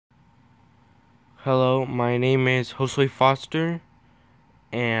Hello, my name is Josue Foster,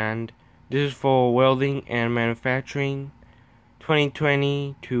 and this is for Welding and Manufacturing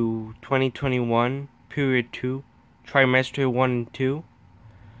 2020 to 2021, Period 2, Trimester 1 and 2,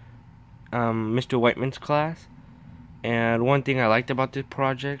 Mr. Whiteman's class. And one thing I liked about this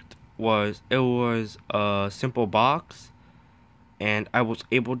project was it was a simple box, and I was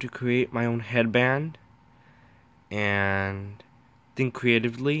able to create my own headband and think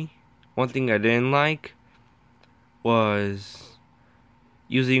creatively. One thing I didn't like was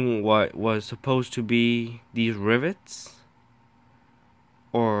using what was supposed to be these rivets,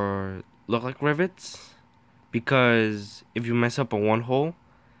 or look like rivets, because if you mess up on one hole,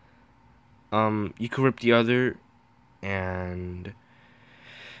 you can rip the other, and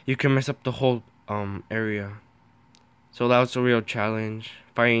you can mess up the whole area. So that was a real challenge,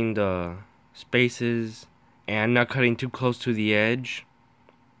 finding the spaces and not cutting too close to the edge,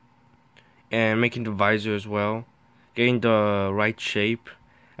 and making the visor as well, getting the right shape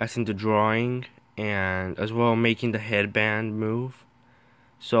as in the drawing, and as well making the headband move,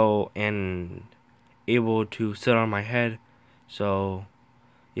 so and able to sit on my head. So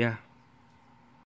yeah.